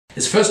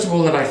is first of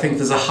all that I think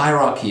there's a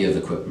hierarchy of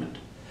equipment.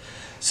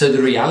 So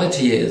the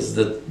reality is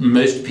that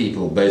most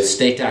people, both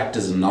state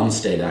actors and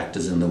non-state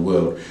actors in the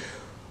world,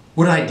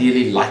 would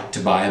ideally like to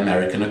buy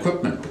American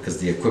equipment because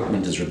the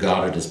equipment is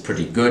regarded as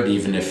pretty good,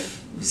 even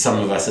if some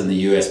of us in the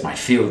US might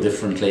feel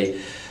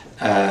differently.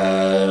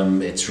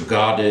 It's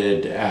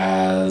regarded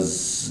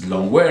as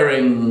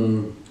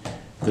long-wearing,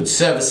 good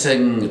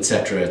servicing,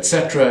 etc.,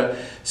 etc.,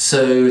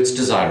 so it's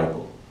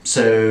desirable.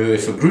 So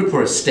if a group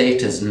or a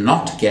state is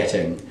not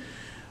getting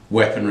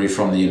weaponry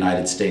from the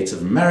United States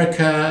of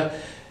America,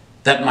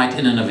 that might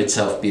in and of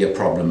itself be a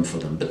problem for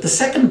them. But the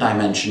second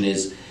dimension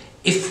is,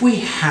 if we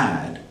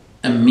had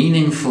a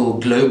meaningful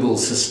global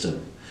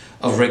system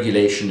of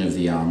regulation of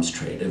the arms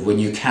trade, of when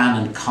you can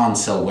and can't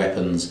sell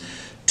weapons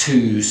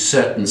to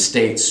certain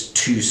states,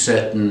 to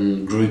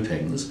certain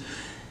groupings,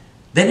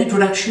 then it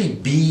would actually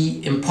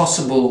be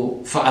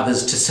impossible for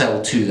others to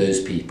sell to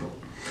those people.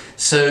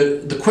 So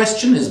the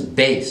question is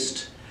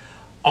based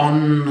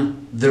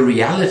on the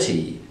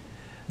reality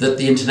that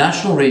the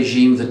international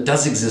regime that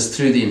does exist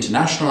through the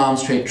International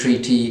Arms Trade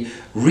Treaty,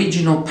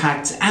 regional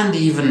pacts, and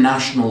even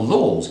national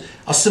laws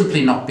are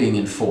simply not being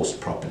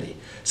enforced properly.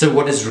 So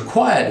what is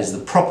required is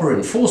the proper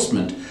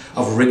enforcement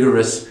of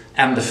rigorous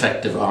and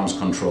effective arms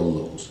control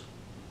laws.